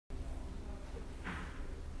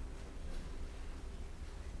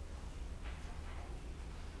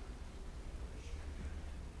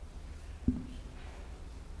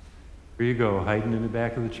There you go, hiding in the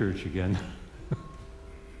back of the church again.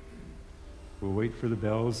 We'll wait for the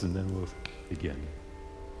bells and then we'll begin.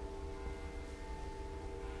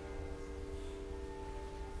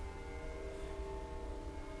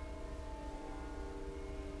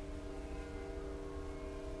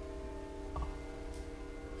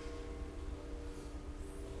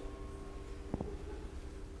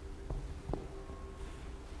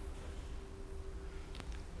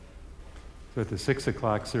 So at the 6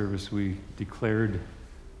 o'clock service, we declared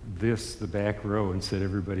this, the back row, and said,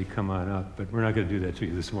 everybody come on up. But we're not going to do that to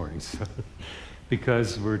you this morning, so,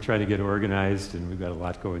 because we're trying to get organized and we've got a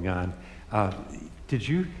lot going on. Did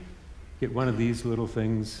you get one of these little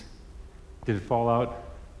things? Did it fall out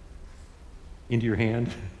into your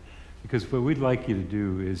hand? Because what we'd like you to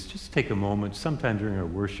do is just take a moment, sometime during our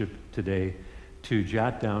worship today, to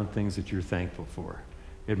jot down things that you're thankful for.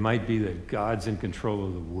 It might be that God's in control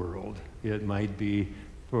of the world. It might be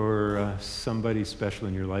for somebody special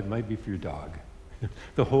in your life. It might be for your dog.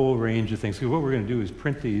 The whole range of things. So what we're going to do is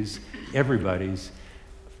print these, everybody's,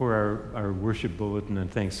 for our worship bulletin on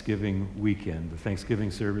Thanksgiving weekend, the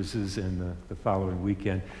Thanksgiving services and the following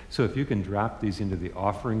weekend. So if you can drop these into the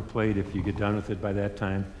offering plate if you get done with it by that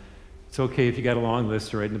time. It's okay if you got a long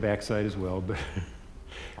list right in the backside as well, but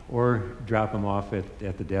or drop them off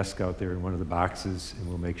at the desk out there in one of the boxes, and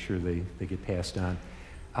we'll make sure they get passed on.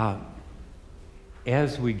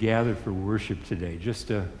 As we gather for worship today,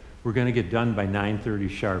 we're going to get done by 9:30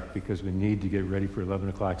 sharp because we need to get ready for 11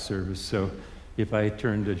 o'clock service. So if I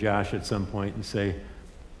turn to Josh at some point and say,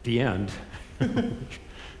 the end,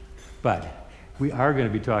 but we are going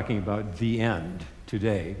to be talking about the end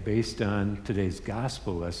today based on today's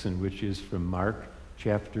gospel lesson, which is from Mark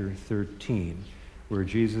chapter 13. Where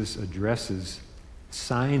Jesus addresses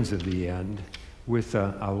signs of the end with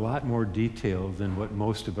a lot more detail than what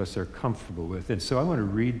most of us are comfortable with. And so I want to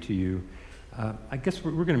read to you, I guess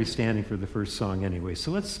we're going to be standing for the first song anyway, so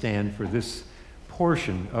let's stand for this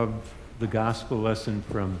portion of the gospel lesson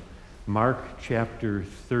from Mark chapter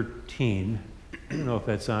 13. I don't know if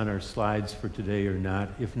that's on our slides for today or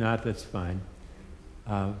not. If not, that's fine.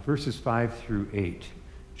 Verses 5 through 8.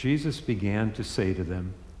 Jesus began to say to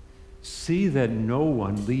them, "See that no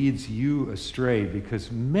one leads you astray,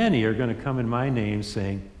 because many are going to come in my name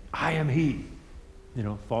saying, 'I am he,'"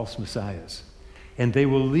 false messiahs, "and they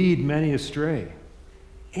will lead many astray.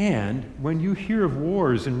 And when you hear of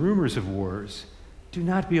wars and rumors of wars, do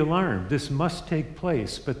not be alarmed. This must take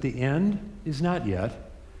place, but the end is not yet.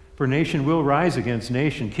 For nation will rise against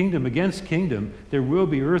nation, kingdom against kingdom. There will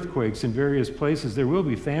be earthquakes in various places. There will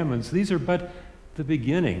be famines. These are but the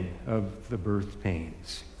beginning of the birth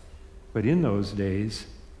pains. But in those days,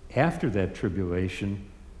 after that tribulation,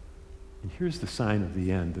 and here's the sign of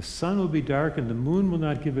the end, the sun will be dark and the moon will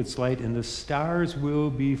not give its light, and the stars will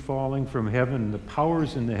be falling from heaven, and the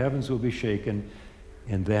powers in the heavens will be shaken,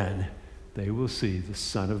 and then they will see the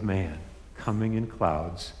Son of Man coming in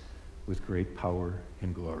clouds with great power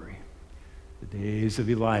and glory." The days of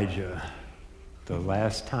Elijah, the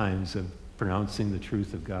last times of pronouncing the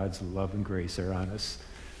truth of God's love and grace, are on us.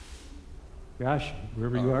 Josh,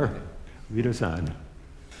 wherever you are, lead us on.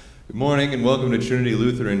 Good morning and welcome to Trinity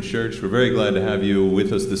Lutheran Church. We're very glad to have you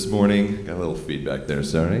with us this morning. Got a little feedback there,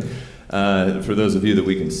 sorry. For those of you that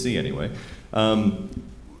we can see anyway.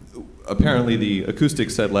 Apparently the acoustic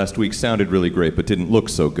set last week sounded really great but didn't look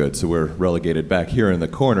so good, so we're relegated back here in the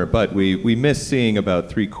corner. But we miss seeing about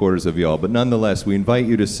 3/4 of y'all. But nonetheless, we invite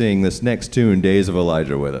you to sing this next tune, Days of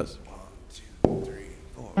Elijah, with us. 1, 2, 3,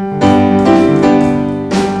 4.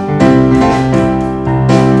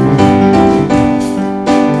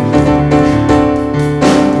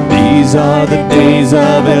 These are the days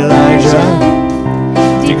of Elijah,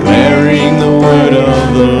 declaring the word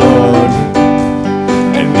of the Lord.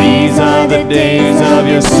 And these are the days of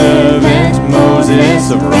your servant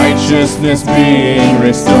Moses, of righteousness being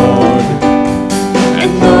restored.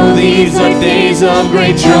 And though these are days of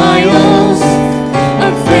great trials,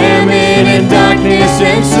 of famine and darkness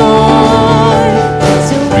and sword,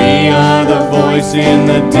 so we are the voice in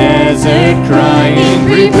the desert crying,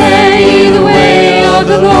 "Prepare ye the way of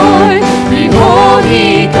the Lord. Behold,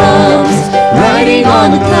 he comes, riding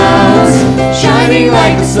on the clouds, shining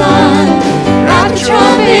like the sun. Rock the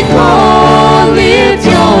trumpet call, lift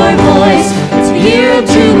your voice. It's a year of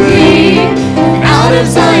jubilee, out of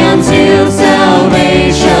Zion till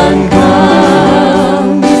salvation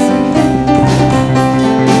comes."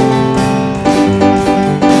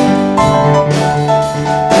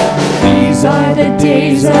 These are the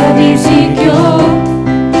days of Ezekiel,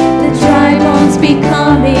 the dry bones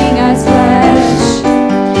becoming as flesh.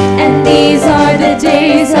 And these are the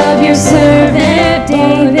days of your servant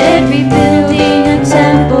David.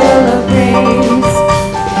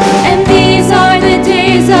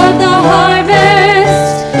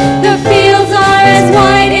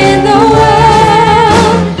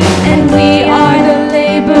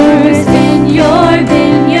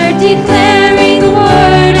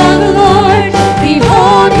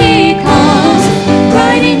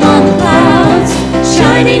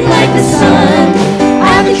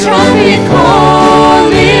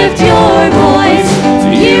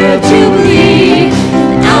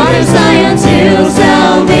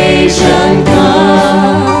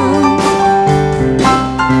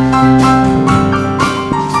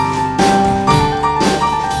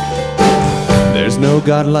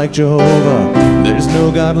 God like Jehovah. There's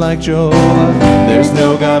no God like Jehovah. There's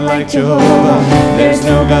no God like Jehovah. There's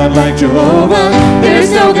no God like Jehovah.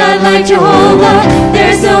 There's no God like Jehovah.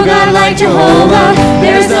 There's no God like Jehovah.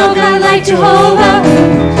 There's no God like Jehovah.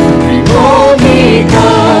 Behold, he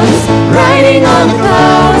comes, riding on the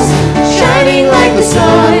clouds, shining like the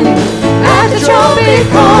sun. At the trumpet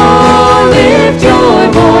call, lift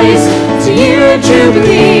your voice to year of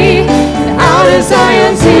jubilee. And out of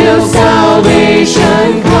Zion's hill,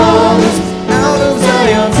 salvation comes. Out of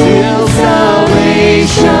Zion's hill,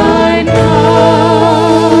 salvation comes.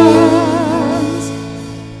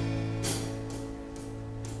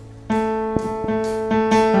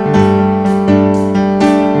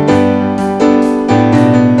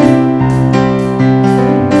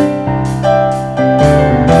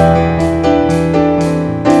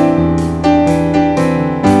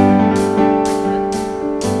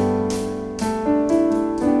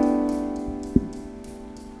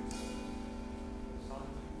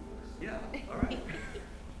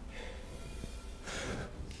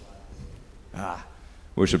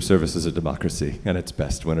 Worship service is a democracy, and it's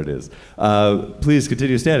best when it is. Please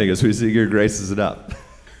continue standing as we sing Your Grace Is Enough.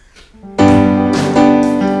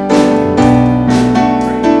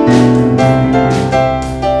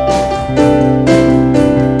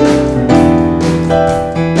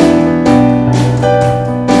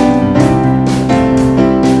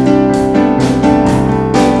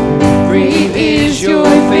 Great is your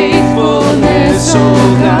faithfulness, O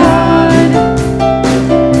God.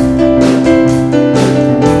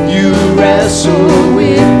 Wrestle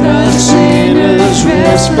with the sinner's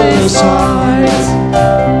restless heart.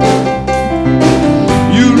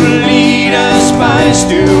 You lead us by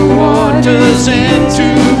still waters and to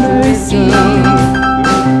the sea,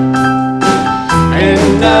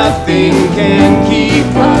 and nothing can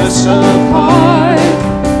keep us apart.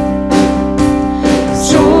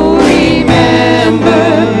 So remember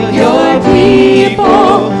your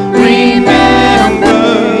people, remember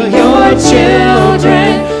your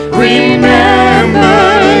children. Remember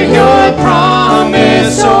your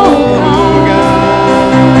promise, oh God.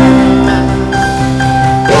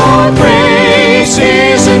 Your grace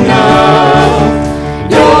is enough.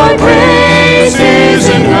 Your grace is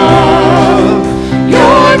enough.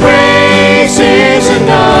 Your grace is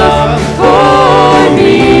enough for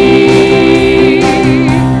me.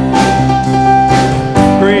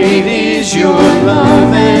 Great is your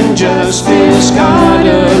love and justice, God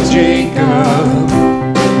of Jacob.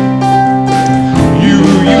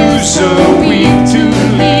 So weak to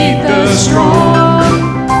lead the strong.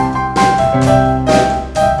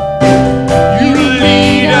 You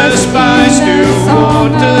lead us by still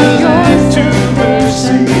waters and to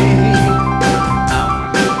mercy,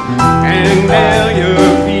 and now your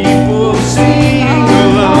people sing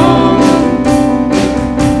along.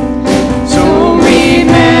 So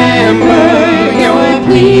remember your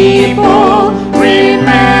people,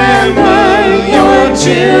 remember your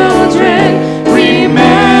children.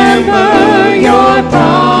 Remember your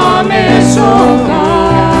promise, oh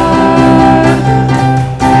God.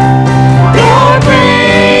 Your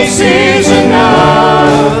grace is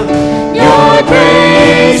enough. Your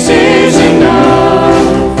grace is enough.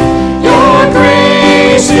 Your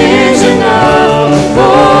grace is enough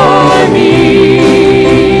for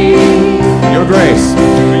me. Your grace.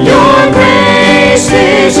 Your grace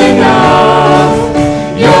is enough.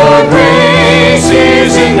 Your grace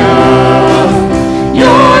is enough.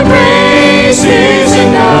 Your grace is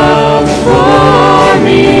enough for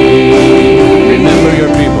me. Remember your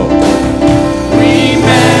people.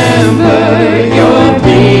 Remember your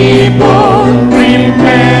people.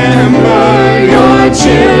 Remember your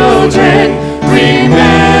children.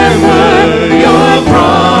 Remember your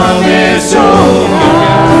promise, oh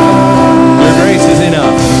God. Your grace is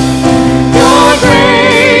enough. Your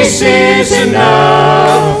grace is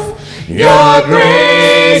enough. Your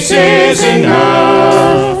grace is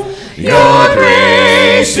enough. Your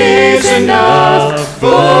grace is enough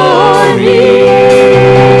for me.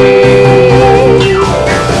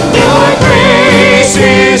 Your grace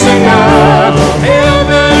is enough.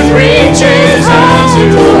 Heaven reaches out to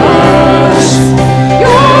us.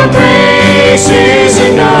 Your grace is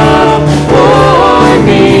enough for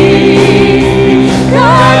me.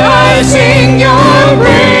 God, I sing your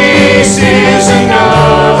grace is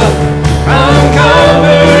enough. I'm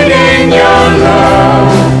covered in your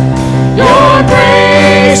love. Your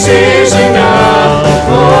grace is enough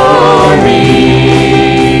for me.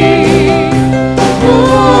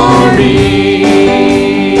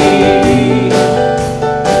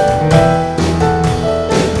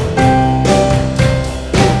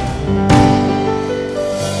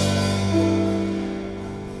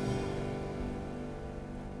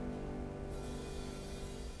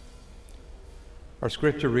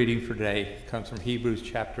 scripture reading for today comes from Hebrews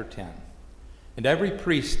chapter 10. And every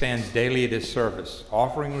priest stands daily at his service,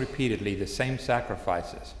 offering repeatedly the same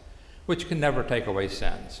sacrifices, which can never take away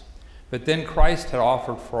sins. But then Christ had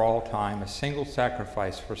offered for all time a single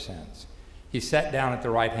sacrifice for sins. He sat down at the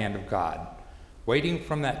right hand of God, waiting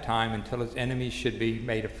from that time until his enemies should be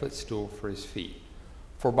made a footstool for his feet.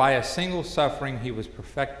 For by a single suffering he was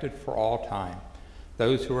perfected for all time,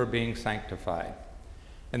 those who are being sanctified.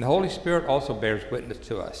 And the Holy Spirit also bears witness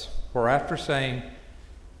to us. For after saying,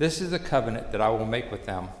 "This is a covenant that I will make with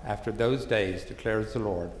them after those days, declares the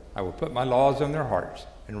Lord, I will put my laws on their hearts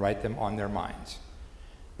and write them on their minds."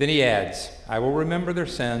 Then he adds, "I will remember their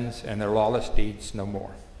sins and their lawless deeds no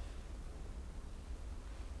more."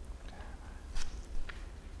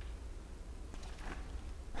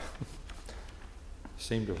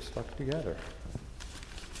 Seem to have stuck together.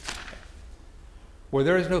 Where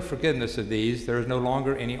there is no forgiveness of these, there is no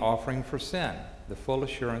longer any offering for sin, the full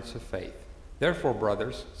assurance of faith. Therefore,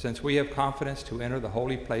 brothers, since we have confidence to enter the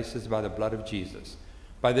holy places by the blood of Jesus,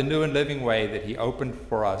 by the new and living way that he opened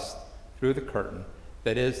for us through the curtain,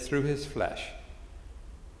 that is, through his flesh,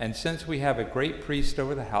 and since we have a great priest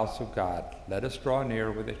over the house of God, let us draw near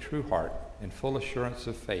with a true heart in full assurance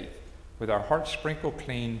of faith, with our hearts sprinkled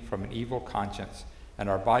clean from an evil conscience and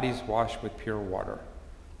our bodies washed with pure water.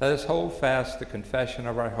 Let us hold fast the confession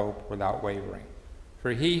of our hope without wavering, for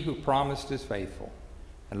he who promised is faithful.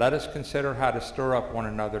 And let us consider how to stir up one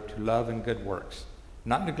another to love and good works,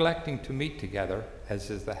 not neglecting to meet together, as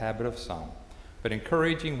is the habit of some, but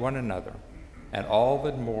encouraging one another, and all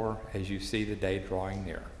the more as you see the day drawing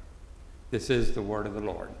near. This is the word of the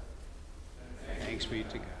Lord. Thanks be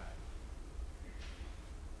to God.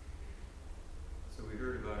 So we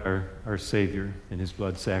heard about our Savior and his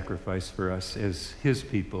blood sacrifice for us. As his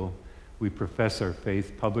people, we profess our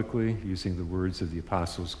faith publicly using the words of the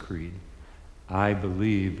Apostles' Creed. I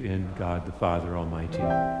believe in God the Father Almighty,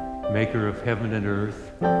 maker of heaven and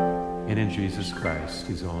earth, and in Jesus Christ,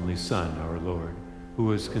 his only Son, our Lord, who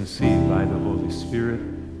was conceived by the Holy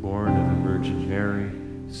Spirit, born of the Virgin Mary,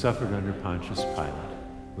 suffered under Pontius Pilate,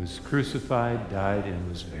 was crucified, died, and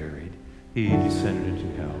was buried. He descended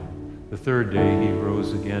into hell. The third day he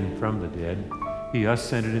rose again from the dead. He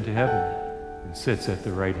ascended into heaven and sits at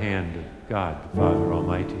the right hand of God the Father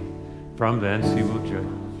Almighty. From thence he will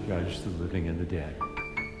judge the living and the dead.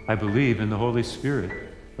 I believe in the Holy Spirit,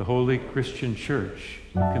 the holy Christian church,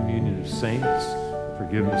 the communion of saints, the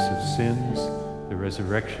forgiveness of sins, the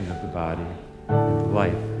resurrection of the body, and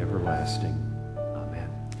life everlasting. Amen.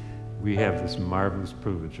 We have this marvelous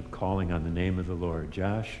privilege of calling on the name of the Lord.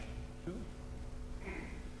 Josh?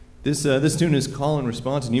 This tune is call and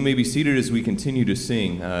response, and you may be seated as we continue to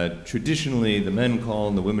sing. Traditionally, the men call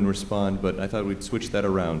and the women respond, but I thought we'd switch that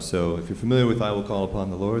around. So if you're familiar with I Will Call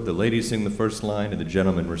Upon the Lord, the ladies sing the first line and the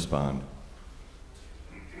gentlemen respond.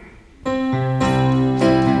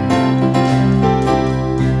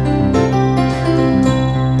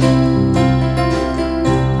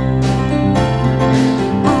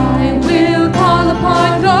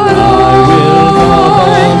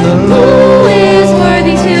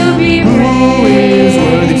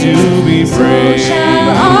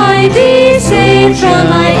 From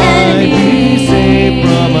my enemies, saved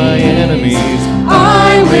from my enemies,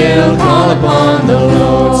 I will call upon the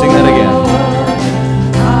Lord. Sing that again.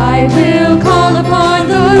 I will call upon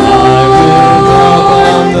the Lord,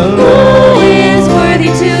 who is worthy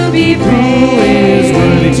to be praised.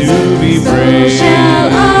 So shall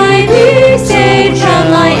I be saved from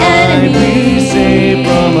my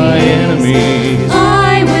enemies.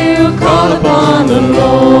 I will call upon the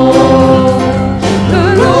Lord.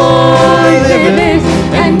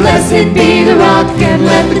 Blessed be the rock, and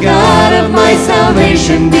let the God of my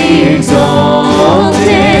salvation be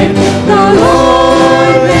exalted. The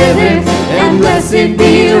Lord liveth, and blessed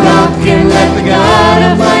be the rock, and let the God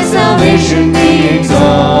of my salvation be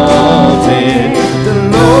exalted. The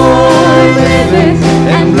Lord liveth,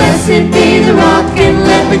 and blessed be the rock, and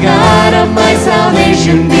let the God of my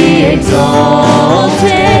salvation be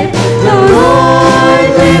exalted. The Lord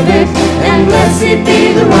liveth, and blessed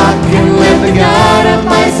be the rock, and let the God of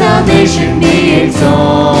my salvation be exalted.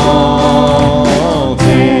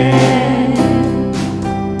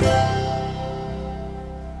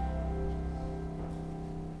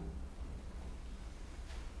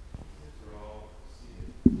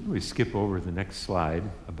 We skip over the next slide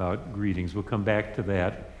about greetings. We'll come back to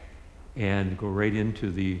that and go right into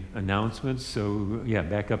the announcements. So, yeah,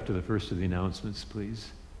 back up to the first of the announcements,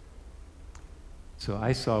 please. So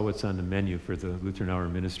I saw what's on the menu for the Lutheran Hour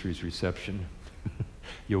Ministries reception.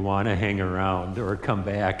 You'll want to hang around or come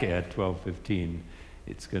back at 12:15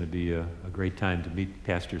 it's going to be a great time to meet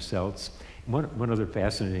Pastor Seltz. One other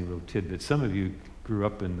fascinating little tidbit. Some of you grew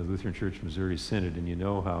up in the Lutheran Church Missouri Synod, and you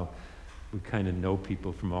know how we kind of know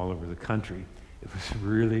people from all over the country. It was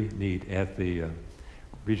really neat at the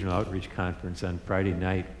Regional Outreach Conference on Friday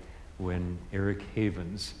night when Eric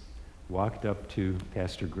Havens walked up to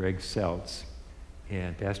Pastor Greg Seltz,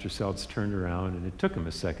 and Pastor Seltz turned around, and it took him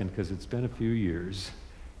a second because it's been a few years,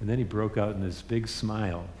 and then he broke out in this big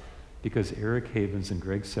smile because Eric Havens and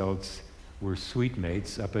Greg Seltz were suite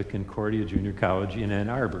mates up at Concordia Junior College in Ann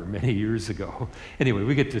Arbor many years ago. Anyway,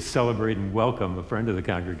 we get to celebrate and welcome a friend of the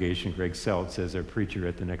congregation, Greg Seltz, as our preacher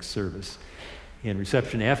at the next service. And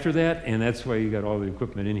reception after that, and that's why you got all the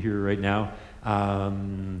equipment in here right now,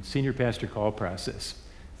 senior pastor call process,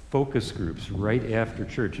 focus groups right after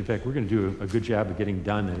church. In fact, we're going to do a good job of getting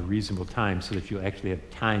done at a reasonable time so that you'll actually have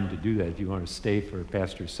time to do that if you want to stay for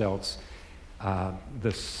Pastor Seltz.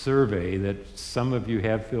 The survey that some of you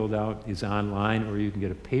have filled out is online, or you can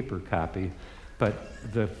get a paper copy.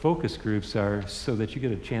 But the focus groups are so that you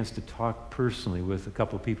get a chance to talk personally with a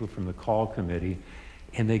couple of people from the call committee,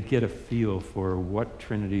 and they get a feel for what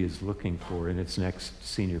Trinity is looking for in its next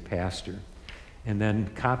senior pastor. And then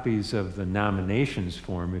copies of the nominations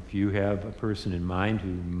form, if you have a person in mind who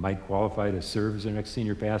might qualify to serve as our next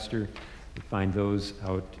senior pastor, you find those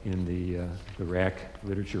out in the rack,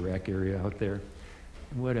 literature rack area out there.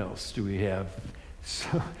 And what else do we have?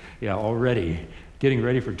 So, yeah, already getting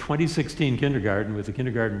ready for 2016 kindergarten with the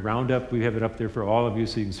kindergarten roundup. We have it up there for all of you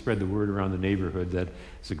so you can spread the word around the neighborhood that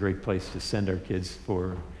it's a great place to send our kids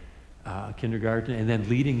for kindergarten. And then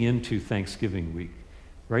leading into Thanksgiving week,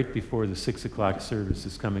 right before the 6 o'clock service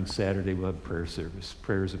is coming Saturday, we'll have prayer service.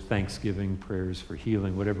 Prayers of thanksgiving, prayers for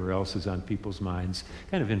healing, whatever else is on people's minds,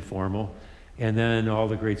 kind of informal. And then all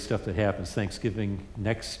the great stuff that happens. Thanksgiving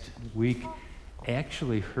next week.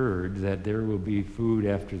 Actually heard that there will be food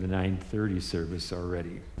after the 9:30 service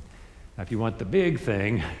already. Now, if you want the big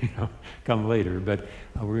thing, come later, but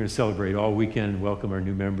we're going to celebrate all weekend, welcome our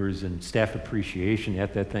new members, and staff appreciation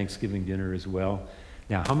at that Thanksgiving dinner as well.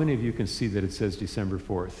 Now, how many of you can see that it says December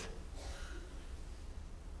 4th?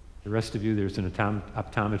 The rest of you, there's an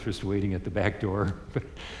optometrist waiting at the back door.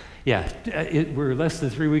 Yeah, we're less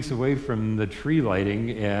than 3 weeks away from the tree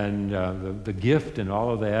lighting and the gift and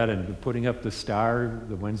all of that, and putting up the star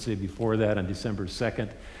the Wednesday before that on December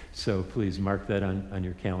 2nd. So please mark that on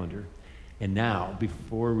your calendar. And now,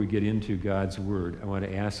 before we get into God's Word, I want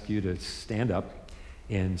to ask you to stand up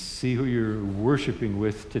and see who you're worshiping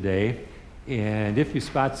with today. And if you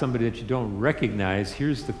spot somebody that you don't recognize,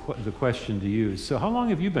 here's the question to you. So how long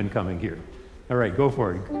have you been coming here? All right, go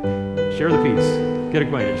for it. Share the peace. Get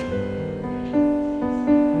acquainted.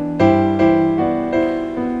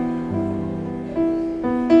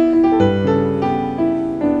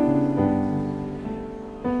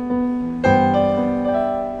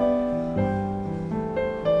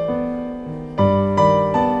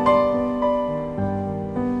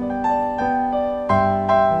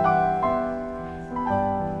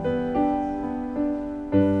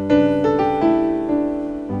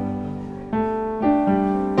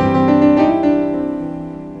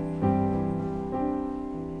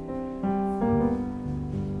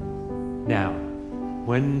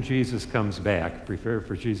 When Jesus comes back, prepare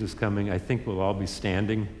for Jesus coming, I think we'll all be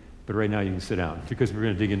standing, but right now you can sit down because we're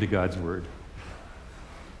going to dig into God's Word.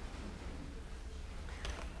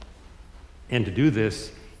 And to do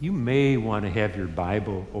this, you may want to have your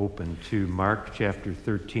Bible open to Mark chapter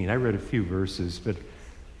 13. I read a few verses, but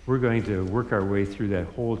we're going to work our way through that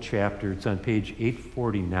whole chapter. It's on page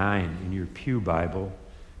 849 in your Pew Bible,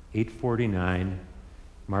 849,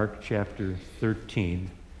 Mark chapter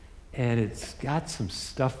 13. And it's got some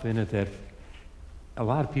stuff in it that a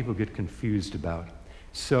lot of people get confused about.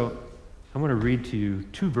 So I want to read to you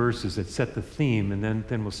 2 verses that set the theme, and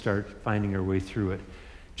then we'll start finding our way through it.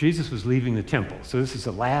 Jesus was leaving the temple. So this is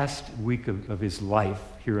the last week of his life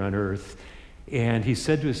here on earth. And he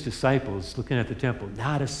said to his disciples, looking at the temple,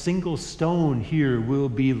 "Not a single stone here will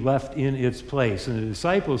be left in its place." And the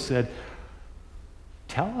disciples said,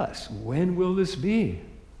 "Tell us, when will this be?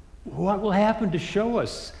 What will happen to show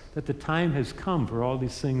us that the time has come for all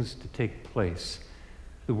these things to take place?"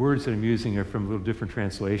 The words that I'm using are from a little different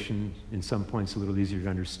translation, in some points a little easier to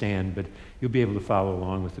understand, but you'll be able to follow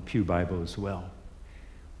along with the Pew Bible as well.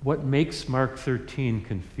 What makes Mark 13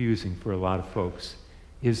 confusing for a lot of folks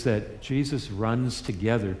is that Jesus runs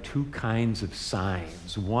together 2 kinds of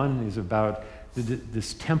signs. One is about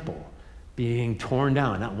this temple being torn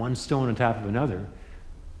down, not one stone on top of another,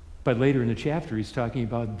 but later in the chapter he's talking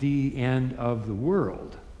about the end of the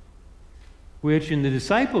world. which in the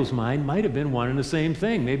disciples' mind might have been one and the same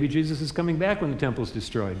thing. Maybe Jesus is coming back when the temple's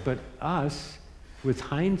destroyed. But us, with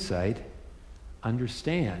hindsight,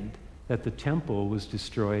 understand that the temple was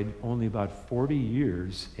destroyed only about 40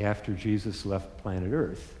 years after Jesus left planet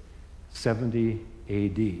Earth, 70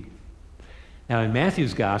 AD. Now, in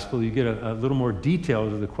Matthew's gospel, you get a little more detail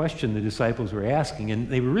to the question the disciples were asking, and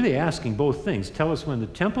they were really asking both things. Tell us when the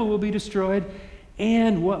temple will be destroyed,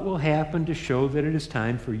 and what will happen to show that it is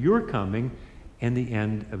time for your coming and the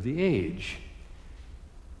end of the age.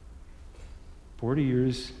 40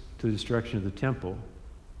 years to the destruction of the temple,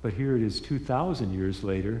 but here it is 2,000 years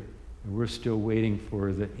later, and we're still waiting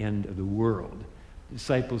for the end of the world. The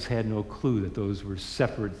disciples had no clue that those were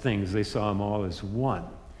separate things. They saw them all as one.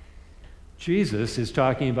 Jesus is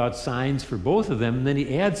talking about signs for both of them, and then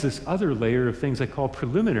he adds this other layer of things I call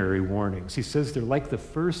preliminary warnings. He says they're like the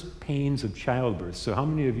first pains of childbirth. So how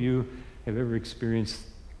many of you have ever experienced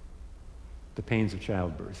the pains of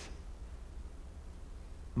childbirth?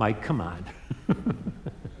 Mike, come on.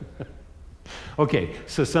 Okay,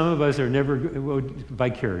 so some of us are never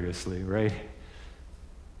vicariously, right?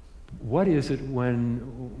 What is it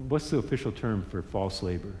what's the official term for false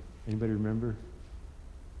labor? Anybody remember?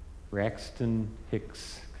 Braxton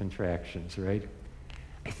Hicks contractions, right?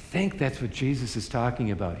 I think that's what Jesus is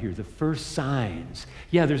talking about here, the first signs.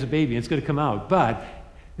 Yeah, there's a baby, it's going to come out, but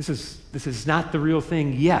this is not the real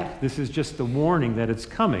thing yet. This is just the warning that it's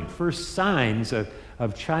coming, first signs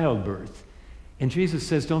of childbirth. And Jesus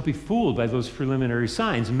says, don't be fooled by those preliminary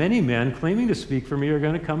signs. Many men claiming to speak for me are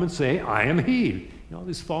going to come and say, I am he. You know,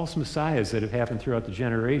 these false messiahs that have happened throughout the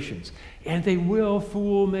generations. And they will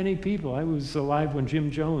fool many people. I was alive when Jim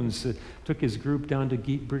Jones took his group down to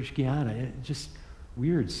British Guiana. Just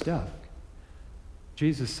weird stuff.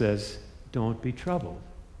 Jesus says, don't be troubled.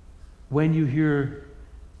 When you hear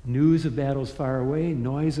news of battles far away,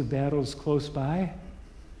 noise of battles close by,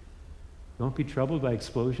 don't be troubled by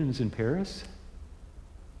explosions in Paris.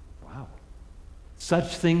 Wow.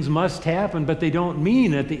 Such things must happen, but they don't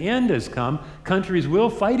mean that the end has come. Countries will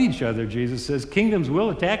fight each other, Jesus says. Kingdoms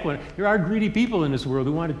will attack one. There are greedy people in this world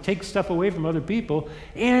who want to take stuff away from other people,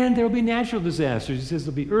 and there will be natural disasters. He says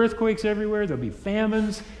there'll be earthquakes everywhere, there'll be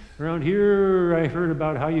famines. Around here, I heard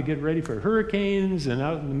about how you get ready for hurricanes, and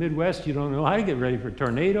out in the Midwest, you don't know how to get ready for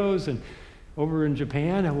tornadoes, and over in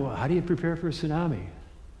Japan, well, how do you prepare for a tsunami?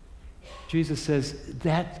 Jesus says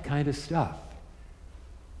that kind of stuff.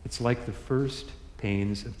 It's like the first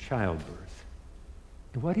pains of childbirth.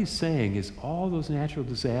 And what he's saying is all those natural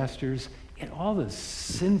disasters and all the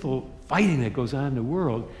sinful fighting that goes on in the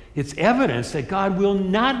world, it's evidence that God will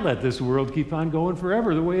not let this world keep on going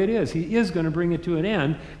forever the way it is. He is going to bring it to an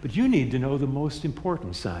end, but you need to know the most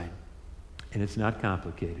important sign. And it's not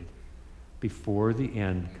complicated. Before the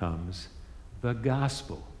end comes, the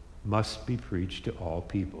gospel must be preached to all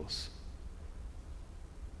peoples.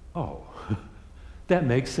 Oh, that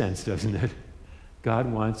makes sense, doesn't it?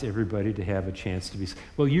 God wants everybody to have a chance to be...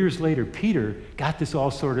 Well, years later, Peter got this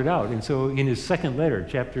all sorted out. And so in his second letter,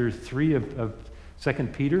 chapter 3 of 2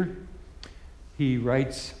 Peter, he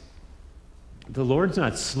writes, the Lord's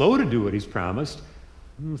not slow to do what he's promised.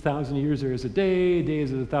 1,000 years there is a day,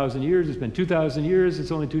 days is 1,000 years, it's been 2,000 years,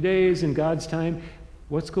 it's only 2 days in God's time.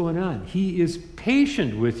 What's going on? He is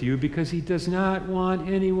patient with you because he does not want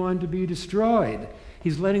anyone to be destroyed.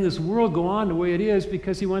 He's letting this world go on the way it is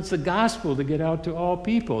because he wants the gospel to get out to all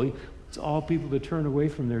people. He wants all people to turn away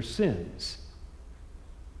from their sins.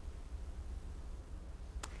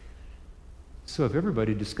 So if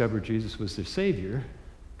everybody discovered Jesus was their Savior,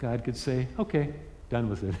 God could say, okay, done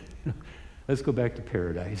with it. Let's go back to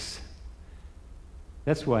paradise.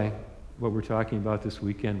 That's why what we're talking about this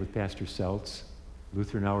weekend with Pastor Seltz,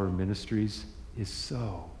 Lutheran Hour Ministries, is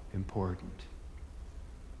so important.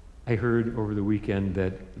 I heard over the weekend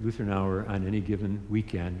that Lutheran Hour on any given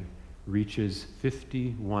weekend reaches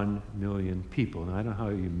 51 million people. Now, I don't know how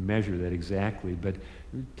you measure that exactly, but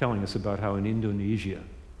telling us about how in Indonesia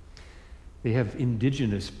they have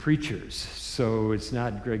indigenous preachers. So it's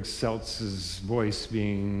not Greg Seltz's voice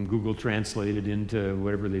being Google translated into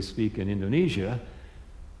whatever they speak in Indonesia,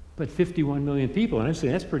 but 51 million people. And I'm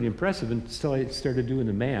saying that's pretty impressive until I started doing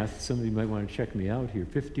the math. Some of you might want to check me out here.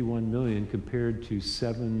 51 million compared to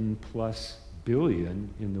 7+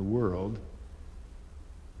 billion in the world.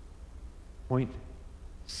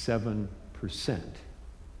 0.7%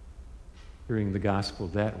 hearing the gospel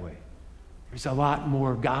that way. There's a lot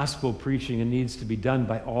more gospel preaching and needs to be done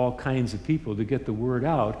by all kinds of people to get the word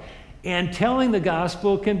out. And telling the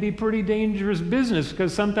gospel can be pretty dangerous business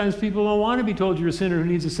because sometimes people don't want to be told you're a sinner who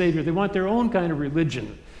needs a Savior. They want their own kind of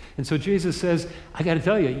religion. And so Jesus says, I got to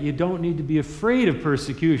tell you, you don't need to be afraid of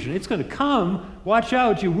persecution. It's going to come. Watch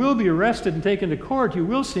out. You will be arrested and taken to court. You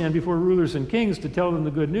will stand before rulers and kings to tell them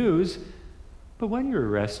the good news. But when you're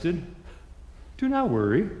arrested, do not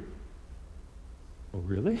worry. Oh,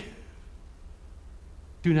 really?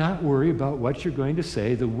 Do not worry about what you're going to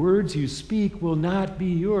say. The words you speak will not be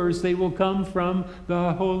yours. They will come from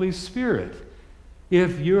the Holy Spirit.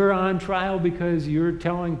 If you're on trial because you're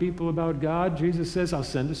telling people about God, Jesus says, I'll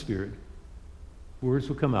send a Spirit. Words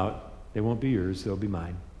will come out. They won't be yours. They'll be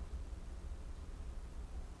mine.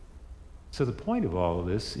 So the point of all of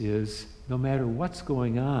this is, no matter what's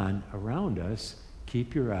going on around us,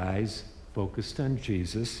 keep your eyes focused on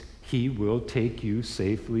Jesus. He will take you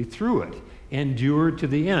safely through it. Endure to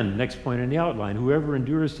the end. Next point in the outline. Whoever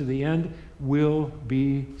endures to the end will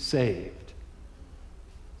be saved.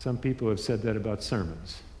 Some people have said that about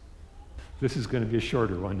sermons. This is going to be a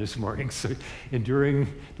shorter one this morning, so enduring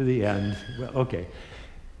to the end. Well, okay.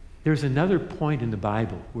 There's another point in the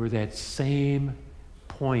Bible where that same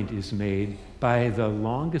point is made by the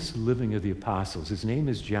longest living of the apostles. His name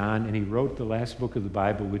is John, and he wrote the last book of the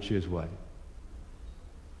Bible, which is what?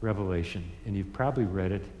 Revelation. And you've probably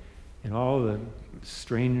read it and all the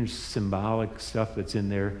strange symbolic stuff that's in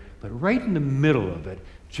there. But right in the middle of it,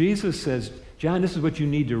 Jesus says, John, this is what you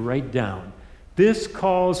need to write down. This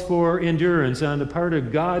calls for endurance on the part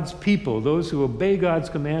of God's people, those who obey God's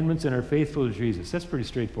commandments and are faithful to Jesus. That's pretty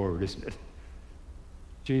straightforward, isn't it?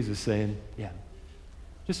 Jesus saying, yeah,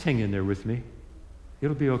 just hang in there with me.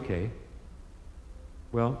 It'll be okay.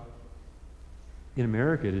 Well, in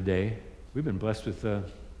America today, we've been blessed with a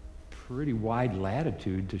pretty wide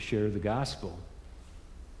latitude to share the gospel.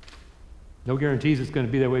 No guarantees it's going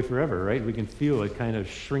to be that way forever, right? We can feel it kind of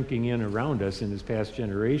shrinking in around us in this past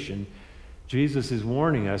generation. Jesus is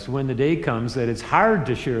warning us when the day comes that it's hard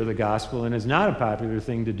to share the gospel and it's not a popular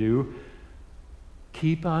thing to do.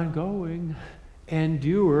 Keep on going.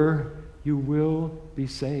 Endure. You will be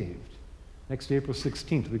saved. Next April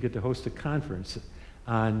 16th, we get to host a conference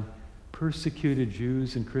on persecuted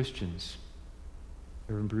Jews and Christians.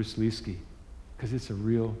 Reverend Bruce Leesky, because it's a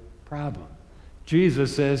real problem.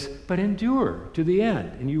 Jesus says, but endure to the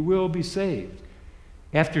end, and you will be saved.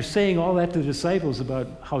 After saying all that to the disciples about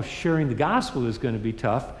how sharing the gospel is going to be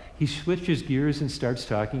tough, he switches gears and starts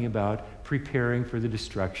talking about preparing for the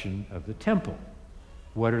destruction of the temple.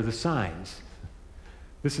 What are the signs?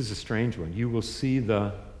 This is a strange one. You will see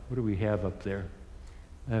what do we have up there?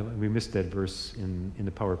 We missed that verse in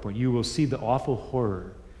the PowerPoint. You will see the awful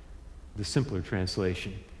horror, the simpler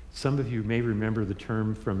translation. Some of you may remember the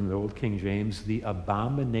term from the old King James, the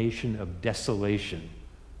abomination of desolation.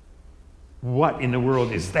 What in the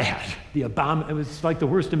world is that? It was like the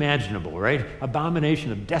worst imaginable, right?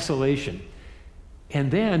 Abomination of desolation.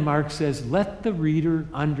 And then Mark says, let the reader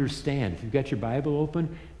understand. If you've got your Bible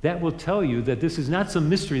open, that will tell you that this is not some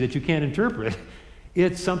mystery that you can't interpret.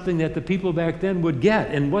 It's something that the people back then would get.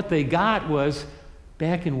 And what they got was,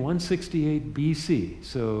 back in 168 BC,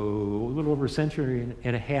 so a little over a century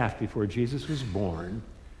and a half before Jesus was born,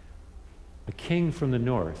 a king from the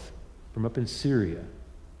north, from up in Syria,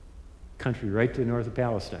 country right to the north of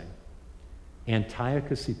Palestine,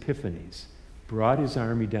 Antiochus Epiphanes, brought his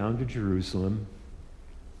army down to Jerusalem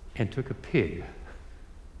and took a pig,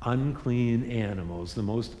 unclean animals, the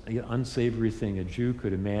most unsavory thing a Jew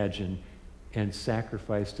could imagine, and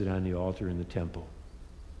sacrificed it on the altar in the temple.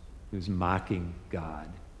 He was mocking God.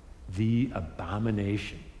 The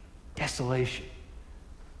abomination, desolation.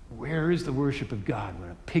 Where is the worship of God when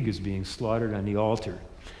a pig is being slaughtered on the altar?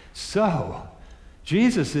 So,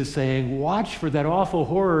 Jesus is saying, watch for that awful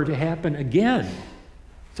horror to happen again.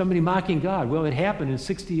 Somebody mocking God. Well, it happened in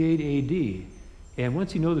 68 AD. And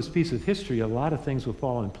once you know this piece of history, a lot of things will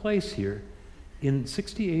fall in place here. In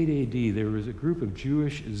 68 AD, there was a group of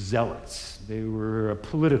Jewish zealots. They were a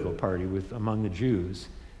political party among the Jews.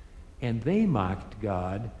 And they mocked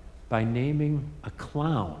God by naming a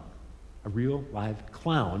clown, a real live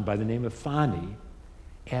clown by the name of Phani,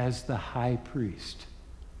 as the high priest.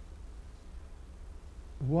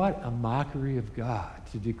 What a mockery of God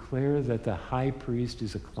to declare that the high priest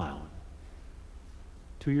is a clown.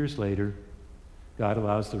 2 years later, God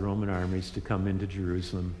allows the Roman armies to come into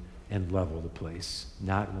Jerusalem and level the place.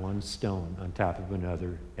 Not one stone on top of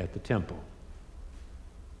another at the temple.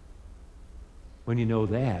 When you know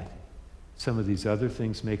that, some of these other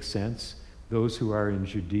things make sense. Those who are in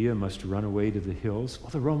Judea must run away to the hills. Well,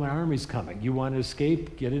 the Roman army's coming. You want to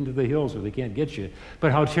escape? Get into the hills where they can't get you.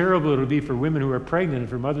 But how terrible it'll be for women who are pregnant and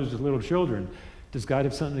for mothers with little children. Does God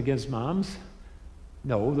have something against moms?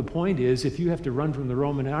 No. The point is, if you have to run from the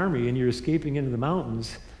Roman army and you're escaping into the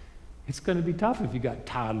mountains, It's going to be tough if you got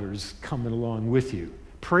toddlers coming along with you.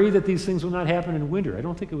 Pray that these things will not happen in winter. I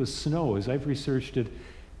don't think it was snow. As I've researched it,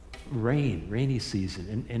 rainy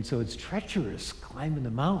season. And so it's treacherous climbing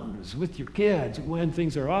the mountains with your kids when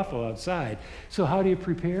things are awful outside. So how do you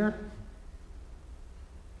prepare?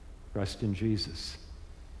 Trust in Jesus.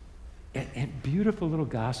 And beautiful little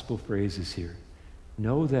gospel phrases here.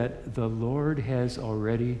 Know that the Lord has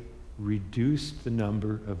already reduced the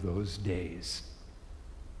number of those days.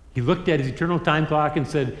 He looked at his eternal time clock and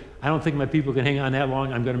said, I don't think my people can hang on that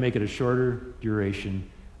long. I'm going to make it a shorter duration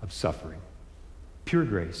of suffering. Pure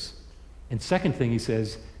grace. And second thing he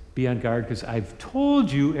says, be on guard because I've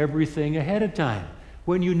told you everything ahead of time.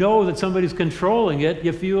 When you know that somebody's controlling it,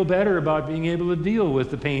 you feel better about being able to deal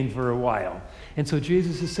with the pain for a while. And so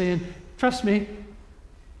Jesus is saying, trust me.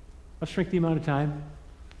 I'll shrink the amount of time.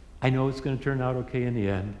 I know it's going to turn out okay in the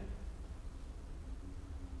end.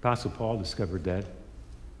 Apostle Paul discovered that.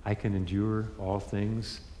 I can endure all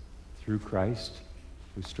things through Christ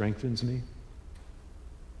who strengthens me.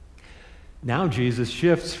 Now Jesus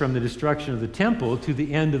shifts from the destruction of the temple to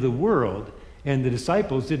the end of the world, and the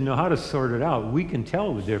disciples didn't know how to sort it out. We can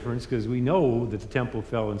tell the difference because we know that the temple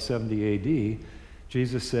fell in 70 A.D.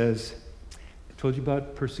 Jesus says, I told you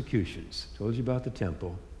about persecutions, told you about the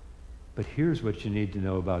temple, but here's what you need to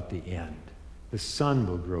know about the end. The sun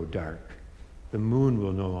will grow dark. The moon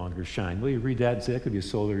will no longer shine. Well, you read that and say that could be a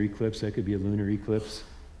solar eclipse, that could be a lunar eclipse.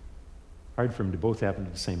 Hard for them to both happen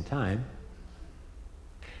at the same time.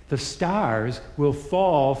 The stars will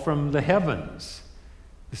fall from the heavens.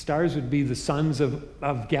 The stars would be the suns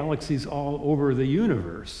of galaxies all over the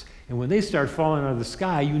universe. And when they start falling out of the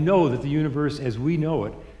sky, you know that the universe as we know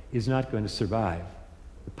it is not going to survive.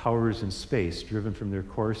 The powers in space, driven from their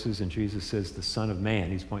courses, and Jesus says the Son of Man,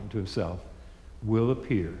 he's pointing to himself, will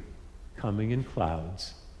appear, coming in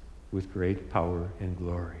clouds with great power and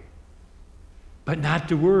glory. But not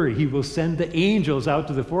to worry, he will send the angels out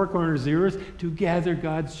to the four corners of the earth to gather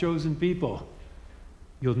God's chosen people.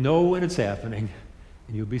 You'll know when it's happening,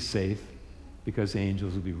 and you'll be safe because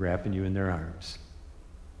angels will be wrapping you in their arms,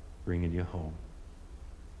 bringing you home.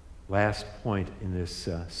 Last point in this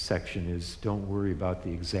section is don't worry about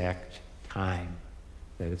the exact time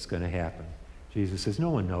that it's going to happen. Jesus says no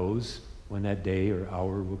one knows when that day or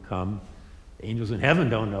hour will come. Angels in heaven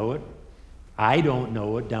don't know it. I don't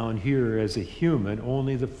know it down here as a human.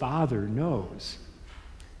 Only the Father knows.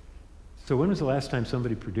 So when was the last time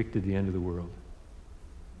somebody predicted the end of the world?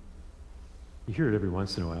 You hear it every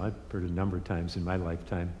once in a while. I've heard it a number of times in my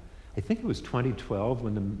lifetime. I think it was 2012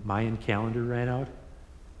 when the Mayan calendar ran out.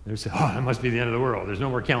 They said, oh, that must be the end of the world. There's no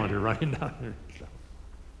more calendar running down there. So,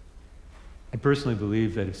 I personally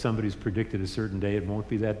believe that if somebody's predicted a certain day, it won't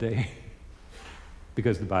be that day.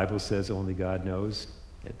 Because the Bible says only God knows.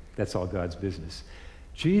 That's all God's business.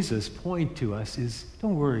 Jesus' point to us is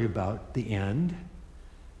don't worry about the end.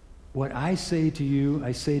 What I say to you,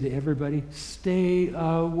 I say to everybody, stay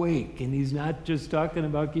awake. And he's not just talking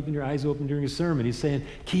about keeping your eyes open during a sermon. He's saying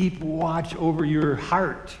keep watch over your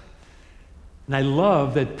heart. And I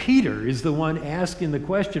love that Peter is the one asking the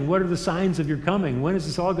question, what are the signs of your coming? When is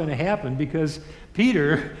this all going to happen? Because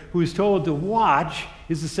Peter, who is told to watch,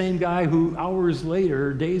 is the same guy who hours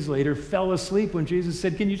later, days later, fell asleep when Jesus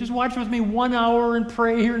said, can you just watch with me 1 hour and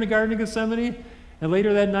pray here in the Garden of Gethsemane? And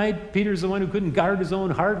later that night, Peter's the one who couldn't guard his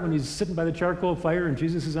own heart when he's sitting by the charcoal fire and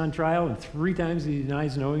Jesus is on trial, and 3 times he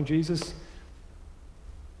denies knowing Jesus.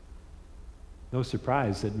 No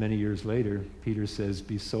surprise that many years later, Peter says,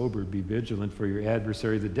 be sober, be vigilant, for your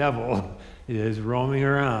adversary, the devil, is roaming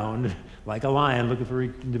around like a lion looking for...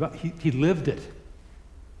 He lived it.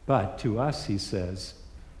 But to us, he says,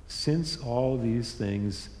 since all these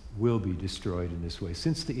things will be destroyed in this way,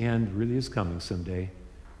 since the end really is coming someday,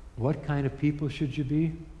 what kind of people should you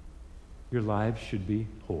be? Your lives should be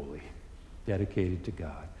holy, dedicated to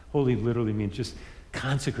God. Holy literally means just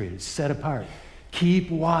consecrated, set apart.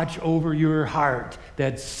 Keep watch over your heart,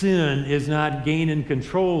 that sin is not gaining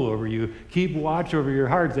control over you. Keep watch over your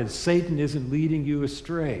heart, that Satan isn't leading you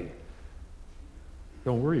astray.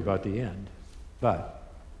 Don't worry about the end.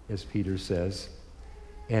 But, as Peter says,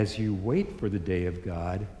 as you wait for the day of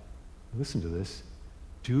God, listen to this,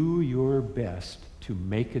 do your best to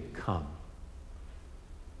make it come.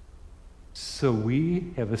 So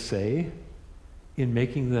we have a say in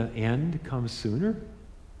making the end come sooner.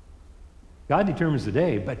 God determines the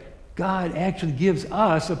day, but God actually gives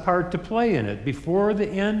us a part to play in it. Before the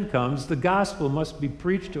end comes, the gospel must be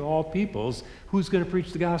preached to all peoples. Who's going to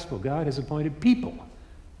preach the gospel? God has appointed people.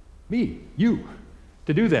 Me, you.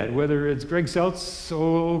 to do that, whether it's Greg Seltz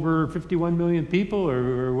over 51 million people,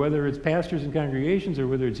 or whether it's pastors and congregations, or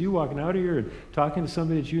whether it's you walking out of here and talking to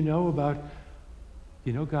somebody that you know about,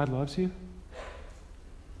 you know God loves you?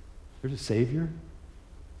 There's a Savior.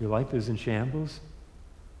 Your life is in shambles.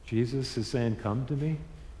 Jesus is saying, come to me.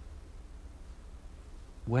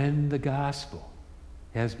 When the gospel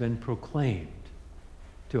has been proclaimed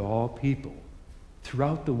to all people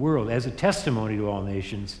throughout the world as a testimony to all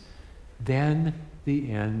nations, then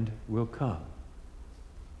the end will come.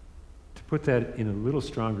 To put that in a little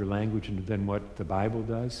stronger language than what the Bible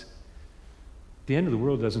does, the end of the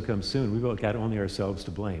world doesn't come soon. We've got only ourselves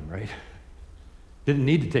to blame, right? Didn't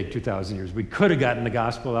need to take 2,000 years. We could have gotten the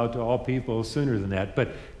gospel out to all people sooner than that,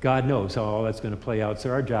 but God knows how all that's going to play out.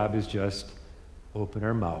 So our job is just open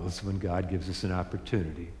our mouths when God gives us an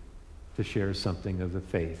opportunity to share something of the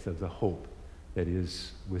faith, of the hope that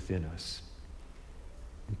is within us.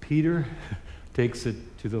 And Peter takes it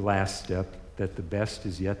to the last step, that the best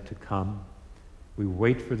is yet to come. We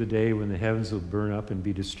wait for the day when the heavens will burn up and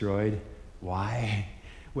be destroyed. Why?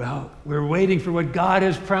 Well, we're waiting for what God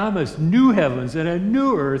has promised, new heavens and a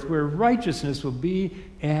new earth where righteousness will be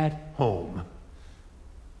at home.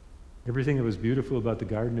 Everything that was beautiful about the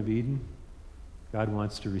Garden of Eden, God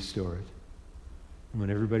wants to restore it. And when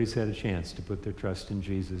everybody's had a chance to put their trust in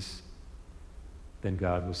Jesus, then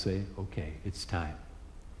God will say, okay, it's time.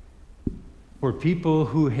 For people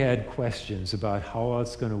who had questions about how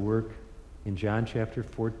it's going to work, in John chapter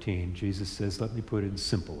 14, Jesus says, let me put it in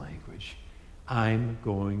simple language. I'm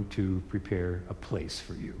going to prepare a place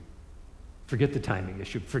for you. Forget the timing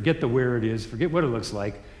issue. Forget the where it is. Forget what it looks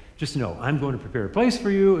like. Just know I'm going to prepare a place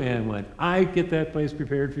for you, and when I get that place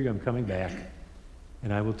prepared for you, I'm coming back,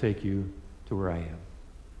 and I will take you to where I am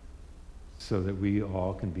so that we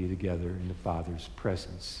all can be together in the Father's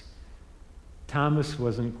presence. Thomas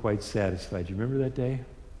wasn't quite satisfied. Do you remember that day?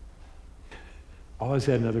 Always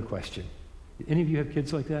had another question. Any of you have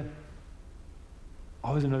kids like that?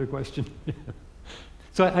 Always another question.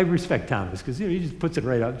 So I respect Thomas because he just puts it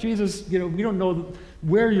right out. Jesus, we don't know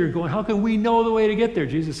where you're going. How can we know the way to get there?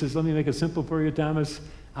 Jesus says, let me make it simple for you, Thomas.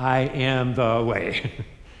 I am the way.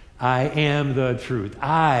 I am the truth.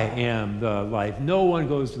 I am the life. No one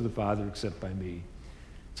goes to the Father except by me.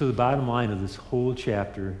 So the bottom line of this whole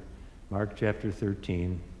chapter, Mark chapter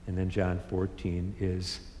 13 and then John 14,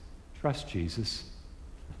 is trust Jesus.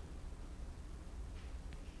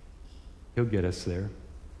 He'll get us there.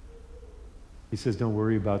 He says, don't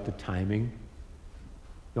worry about the timing.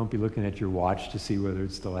 Don't be looking at your watch to see whether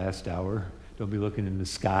it's the last hour. Don't be looking in the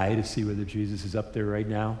sky to see whether Jesus is up there right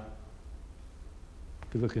now.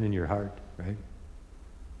 Be looking in your heart, right?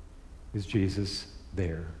 Is Jesus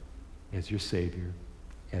there as your Savior,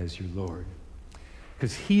 as your Lord?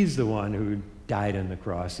 Because he's the one who died on the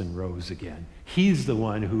cross and rose again. He's the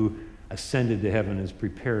one who ascended to heaven and is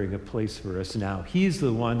preparing a place for us now. He's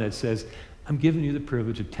the one that says, I'm giving you the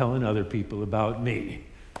privilege of telling other people about me.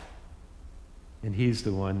 And he's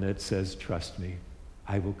the one that says, trust me,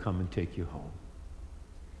 I will come and take you home.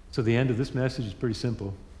 So the end of this message is pretty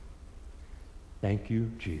simple. Thank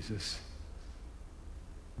you, Jesus.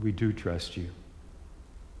 We do trust you,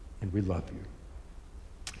 and we love you.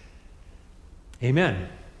 Amen.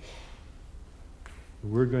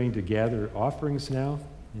 We're going to gather offerings now,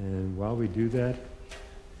 and while we do that,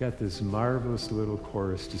 we've got this marvelous little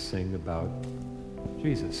chorus to sing about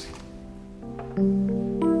Jesus.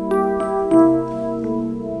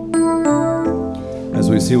 As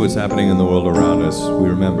we see what's happening in the world around us, we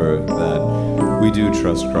remember that we do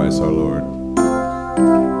trust Christ our Lord.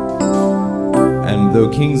 And though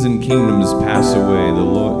kings and kingdoms pass away,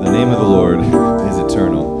 the name of the Lord is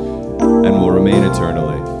eternal and will remain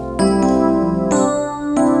eternally.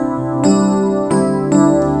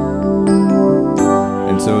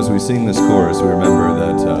 And so as we sing this chorus, we remember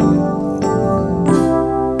that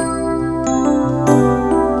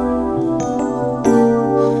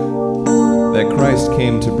Christ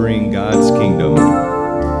came to bring God's kingdom,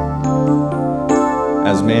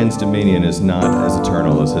 as man's dominion is not as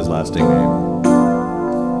eternal as his lasting name.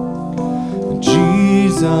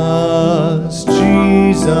 Jesus,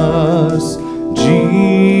 Jesus,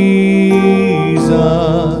 Jesus,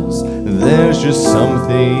 there's just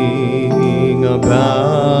something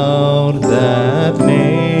about that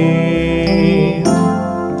name.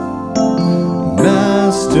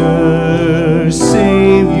 Master,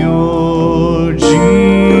 Savior,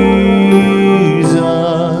 Jesus,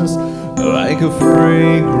 like a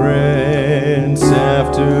fragrance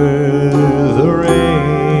after the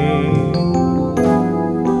rain.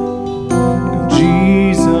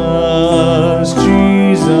 Jesus,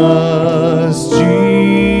 Jesus,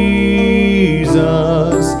 Jesus,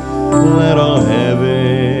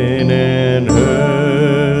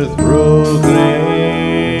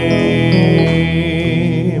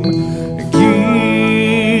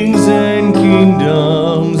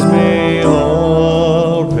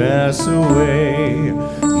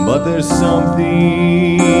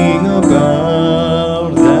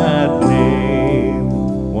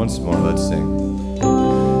 Once more, let's sing.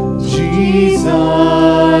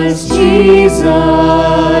 Jesus,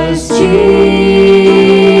 Jesus, Jesus,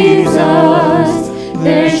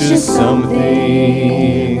 there's just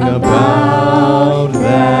something about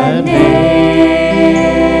that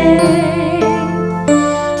name.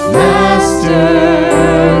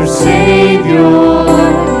 Master, Savior,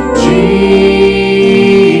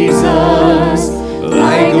 Jesus,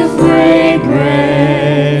 like a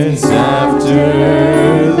fragrance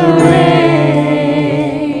after the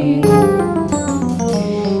rain.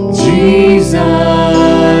 Jesus,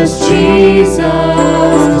 Jesus,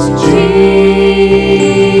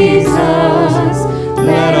 Jesus,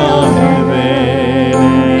 let all heaven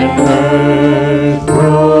and earth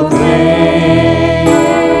proclaim.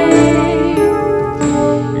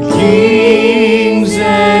 Kings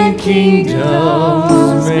and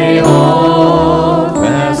kingdoms may all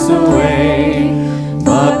pass away,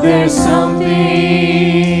 but there's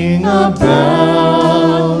something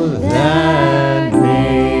about that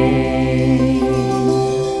name.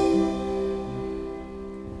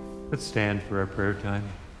 Let's stand for our prayer time.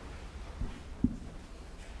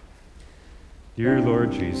 Dear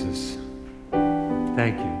Lord Jesus,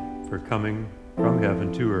 thank you for coming from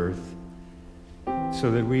heaven to earth so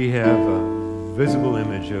that we have a visible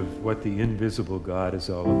image of what the invisible God is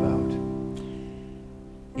all about.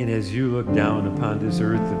 And as you look down upon this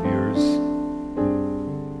earth of yours,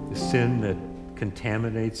 the sin that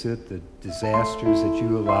contaminates it, the disasters that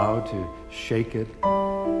you allow to shake it,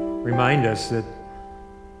 remind us that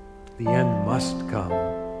the end must come,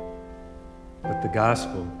 but the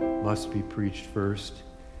gospel must be preached first.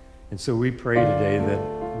 And so we pray today that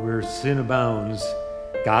where sin abounds,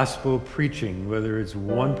 gospel preaching, whether it's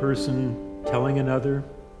one person telling another,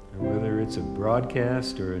 or whether it's a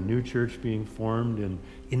broadcast or a new church being formed in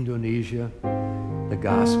Indonesia, the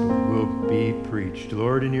gospel will be preached.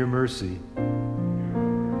 Lord, in your mercy,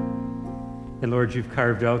 and Lord, you've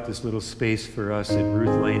carved out this little space for us at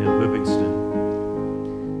Ruth Lane in Livingston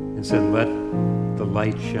and said, let the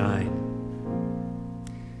light shine.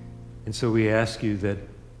 And so we ask you that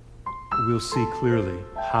we'll see clearly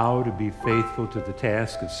how to be faithful to the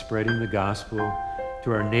task of spreading the gospel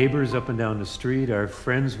to our neighbors up and down the street, our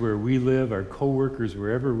friends where we live, our co-workers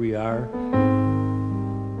wherever we are,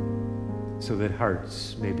 so that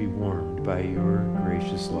hearts may be warmed by your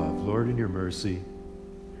gracious love. Lord, in your mercy,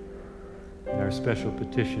 our special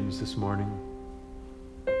petitions this morning.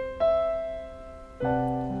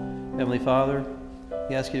 Heavenly Father,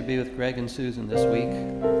 we ask you to be with Greg and Susan this week.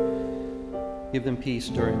 Give them peace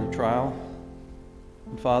during the trial.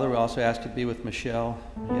 And Father, we also ask you to be with Michelle.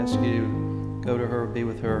 We ask you to go to her, be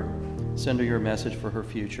with her, send her your message for her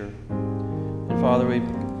future. And Father, we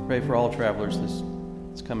pray for all travelers this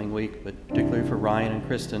coming week, but particularly for Ryan and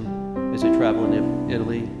Kristen as they travel in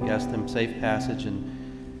Italy. We ask them safe passage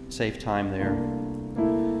and safe time there.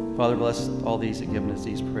 Father, bless all these that have given us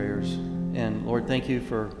these prayers. And Lord, thank you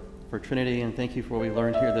for Trinity, and thank you for what we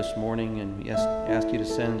learned here this morning. And we ask you to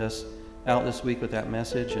send us out this week with that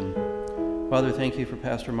message. And Father, thank you for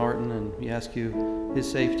Pastor Martin, and we ask you his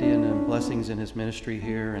safety and blessings in his ministry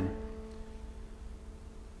here. And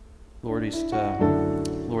Lord,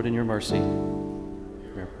 Lord, in your mercy.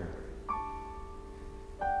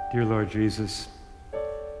 Dear Lord Jesus,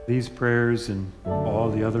 these prayers and all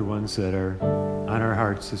the other ones that are on our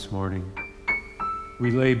hearts this morning,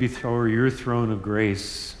 we lay before your throne of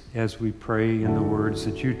grace as we pray in the words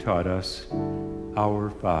that you taught us. Our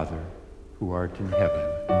Father, who art in heaven,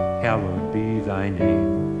 hallowed be thy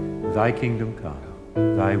name. Thy kingdom come,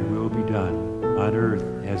 thy will be done on earth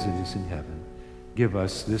as it is in heaven. Give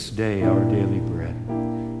us this day our daily bread.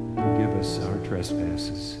 Forgive us our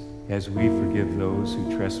trespasses, as we forgive those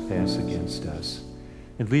who trespass against us.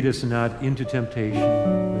 And lead us not into temptation,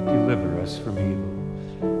 but deliver us from evil.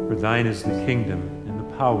 For thine is the kingdom, and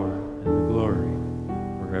the power, and the glory,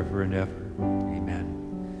 forever and ever. Amen.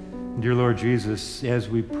 And dear Lord Jesus, as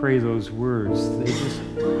we pray those words, they just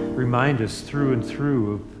remind us through and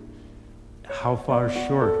through of how far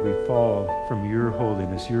short we fall from your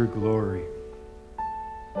holiness, your glory.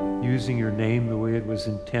 Using your name the way it was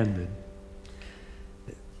intended,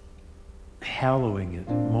 hallowing it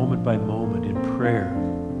moment by moment in prayer,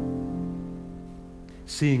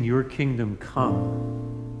 seeing your kingdom come,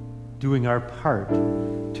 doing our part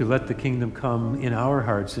to let the kingdom come in our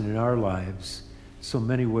hearts and in our lives. So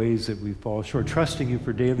many ways that we fall short, trusting you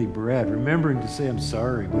for daily bread, remembering to say I'm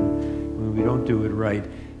sorry when we don't do it right,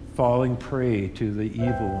 falling prey to the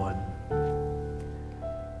evil one.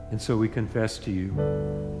 And so we confess to you,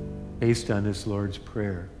 based on this Lord's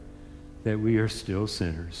Prayer, that we are still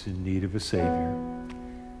sinners in need of a Savior.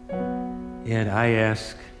 And I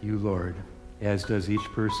ask you, Lord, as does each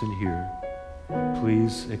person here,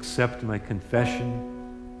 please accept my confession.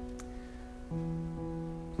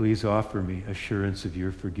 Please offer me assurance of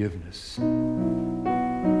your forgiveness. In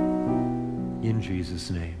Jesus'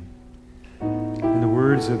 name. In the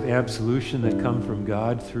words of absolution that come from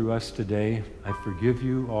God through us today, I forgive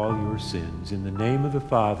you all your sins. In the name of the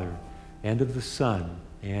Father, and of the Son,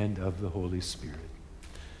 and of the Holy Spirit.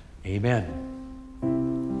 Amen.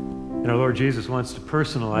 And our Lord Jesus wants to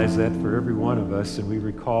personalize that for every one of us, and we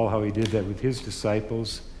recall how he did that with his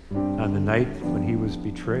disciples on the night when he was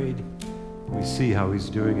betrayed. We see how he's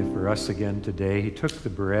doing it for us again today. He took the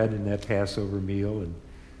bread in that Passover meal and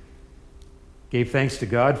gave thanks to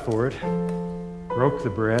God for it, broke the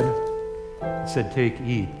bread, and said, "Take,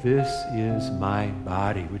 eat. This is my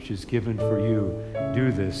body, which is given for you.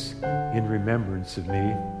 Do this in remembrance of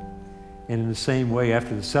me." And in the same way,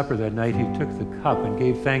 after the supper that night, he took the cup and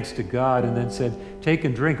gave thanks to God and then said, "Take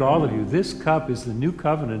and drink, all of you. This cup is the new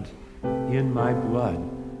covenant in my blood,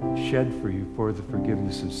 shed for you for the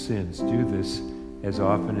forgiveness of sins. Do this as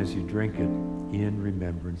often as you drink it in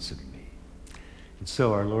remembrance of me." And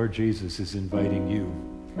so our Lord Jesus is inviting you,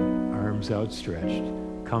 arms outstretched,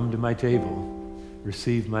 come to my table,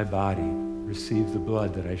 receive my body, receive the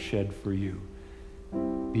blood that I shed for you.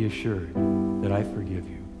 Be assured that I forgive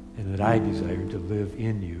you and that I desire to live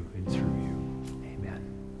in you and through you. Amen.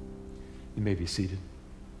 You may be seated.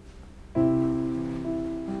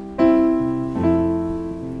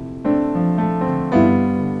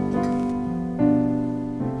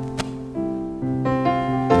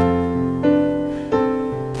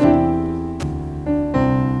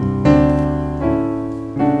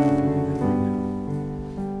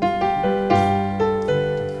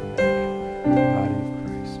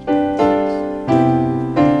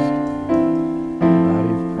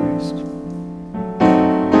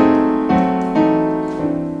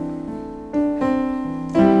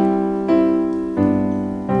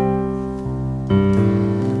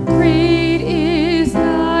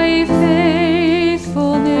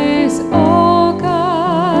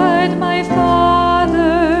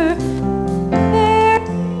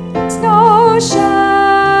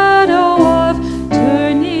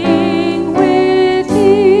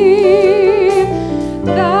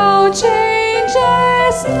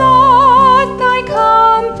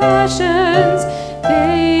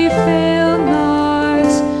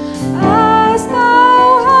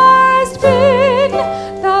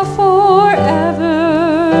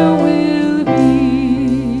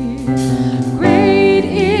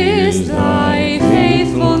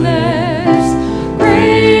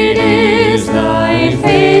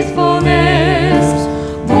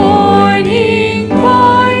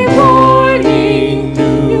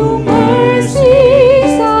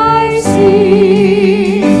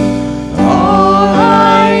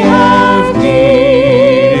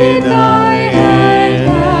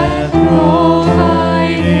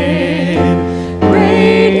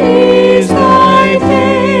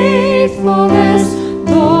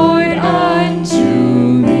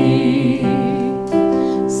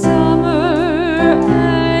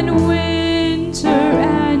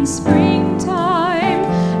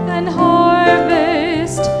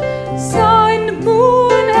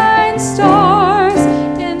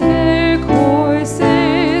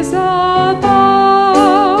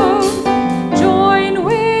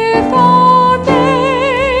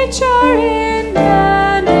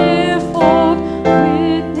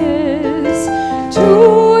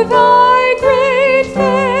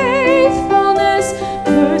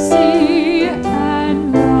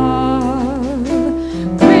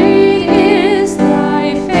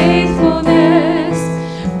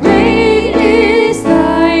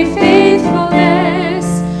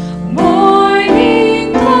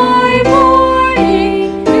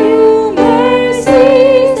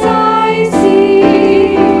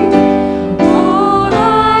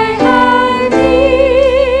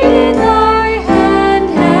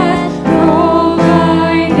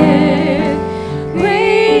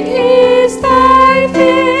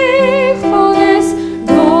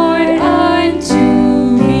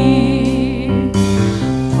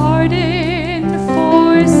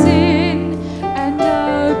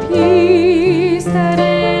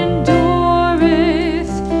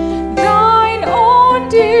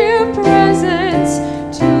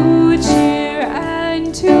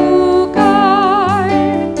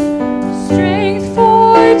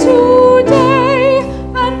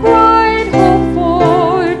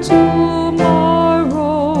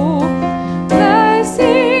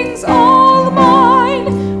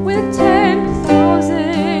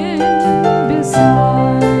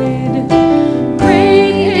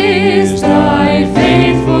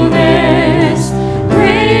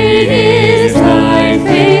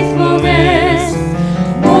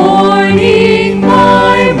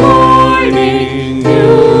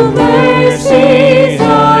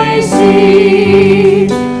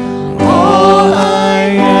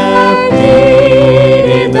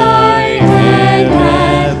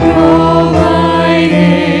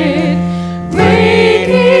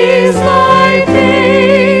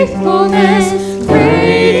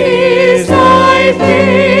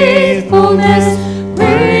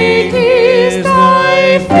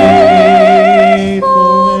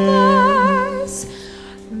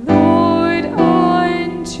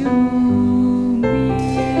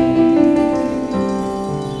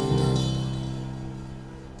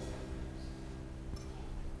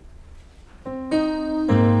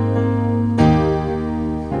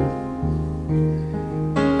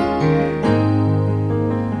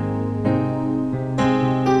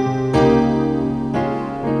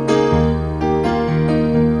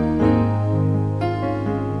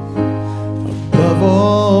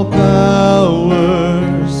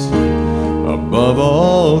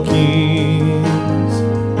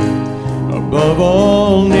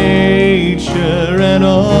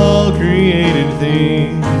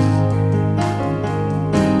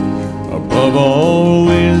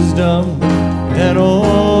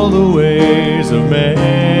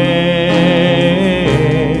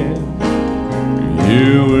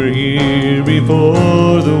 You were here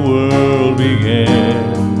before the world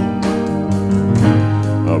began.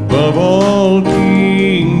 Above all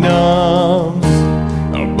kingdoms,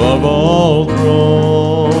 above all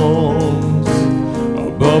thrones,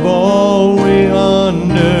 above all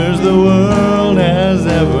wonders the world has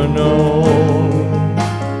ever known,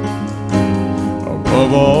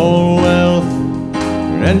 above all wealth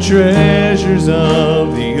and treasures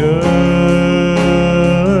of the earth,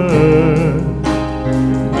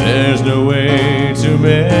 there's no way to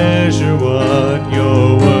measure what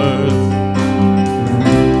you're worth.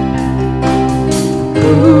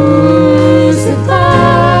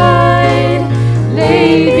 Crucified,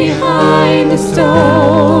 laid behind the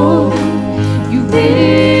stone, you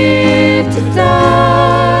lived to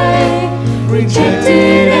die,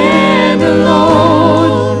 rejected and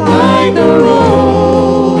alone, like the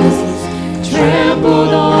rose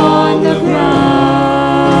trampled on the ground.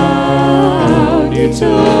 You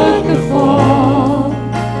took the fall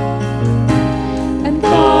and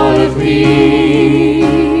thought of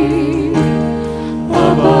me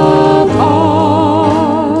above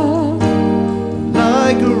all.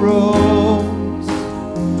 Like a rose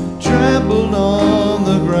trampled on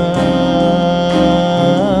the ground,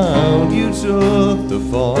 you took the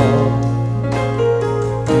fall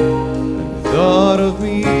and thought of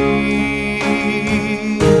me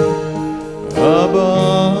above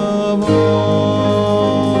all.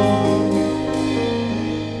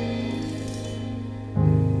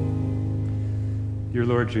 Dear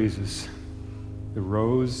Lord Jesus, the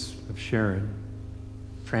rose of Sharon,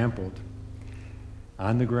 trampled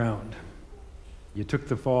on the ground. You took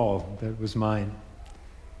the fall that was mine,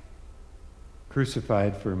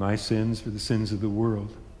 crucified for my sins, for the sins of the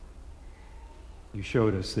world. You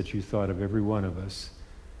showed us that you thought of every one of us.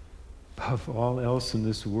 Above all else in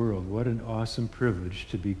this world, what an awesome privilege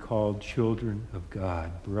to be called children of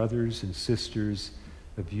God, brothers and sisters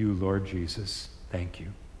of you, Lord Jesus. Thank you.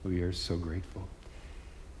 We are so grateful.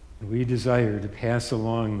 We desire to pass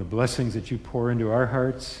along the blessings that you pour into our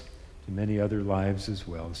hearts to many other lives as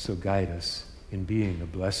well. So guide us in being a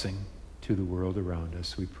blessing to the world around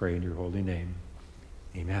us. We pray in your holy name.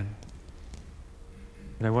 Amen.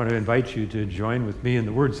 And I want to invite you to join with me in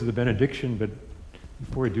the words of the benediction, but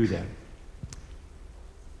before we do that,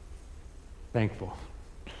 thankful.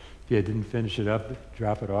 If you didn't finish it up,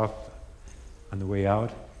 drop it off on the way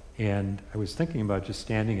out. And I was thinking about just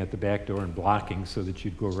standing at the back door and blocking so that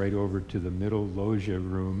you'd go right over to the middle loggia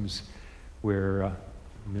rooms where,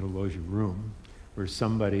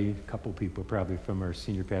 somebody, a couple people probably from our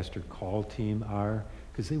senior pastor call team are,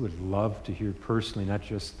 because they would love to hear personally, not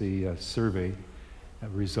just the survey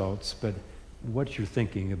results, but what you're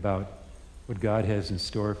thinking about what God has in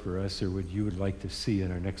store for us or what you would like to see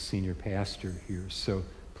in our next senior pastor here. So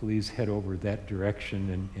please head over that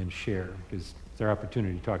direction and share, because it's our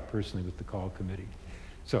opportunity to talk personally with the call committee.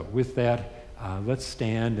 So with that, let's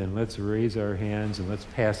stand and let's raise our hands and let's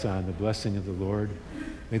pass on the blessing of the Lord.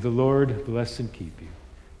 May the Lord bless and keep you.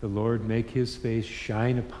 The Lord make his face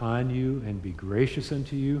shine upon you and be gracious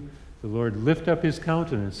unto you. The Lord lift up his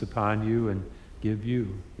countenance upon you and give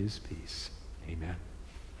you his peace. Amen.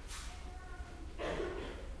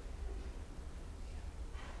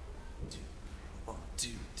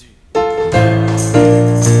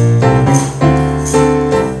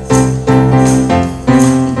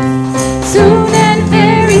 Soon and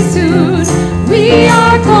very soon we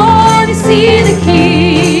are going to see the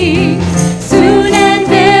King. Soon and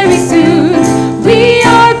very soon we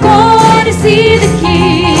are going to see the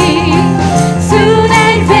King. Soon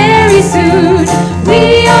and very soon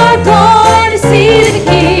we are going to see the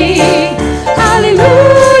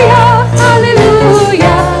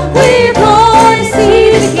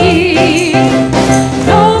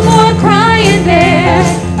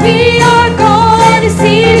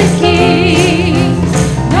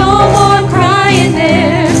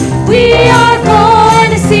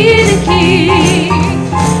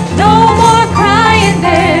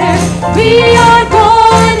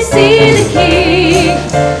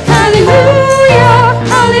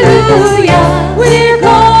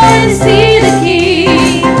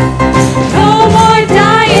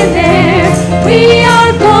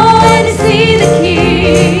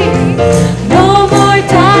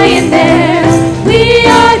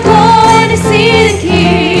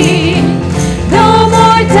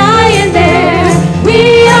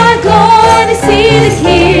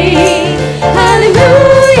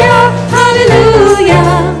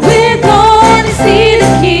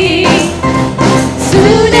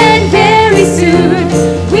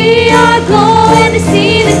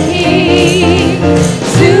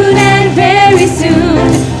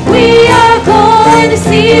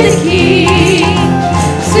see the King.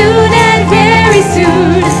 Soon and very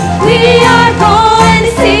soon, we are going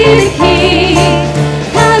to see the King.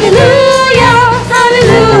 Hallelujah,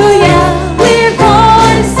 hallelujah, we're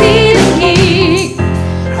going to see the King.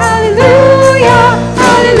 Hallelujah,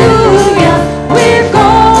 hallelujah, we're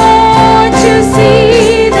going to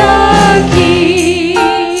see the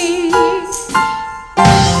King.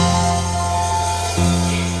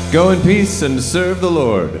 Go in peace and serve the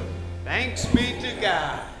Lord.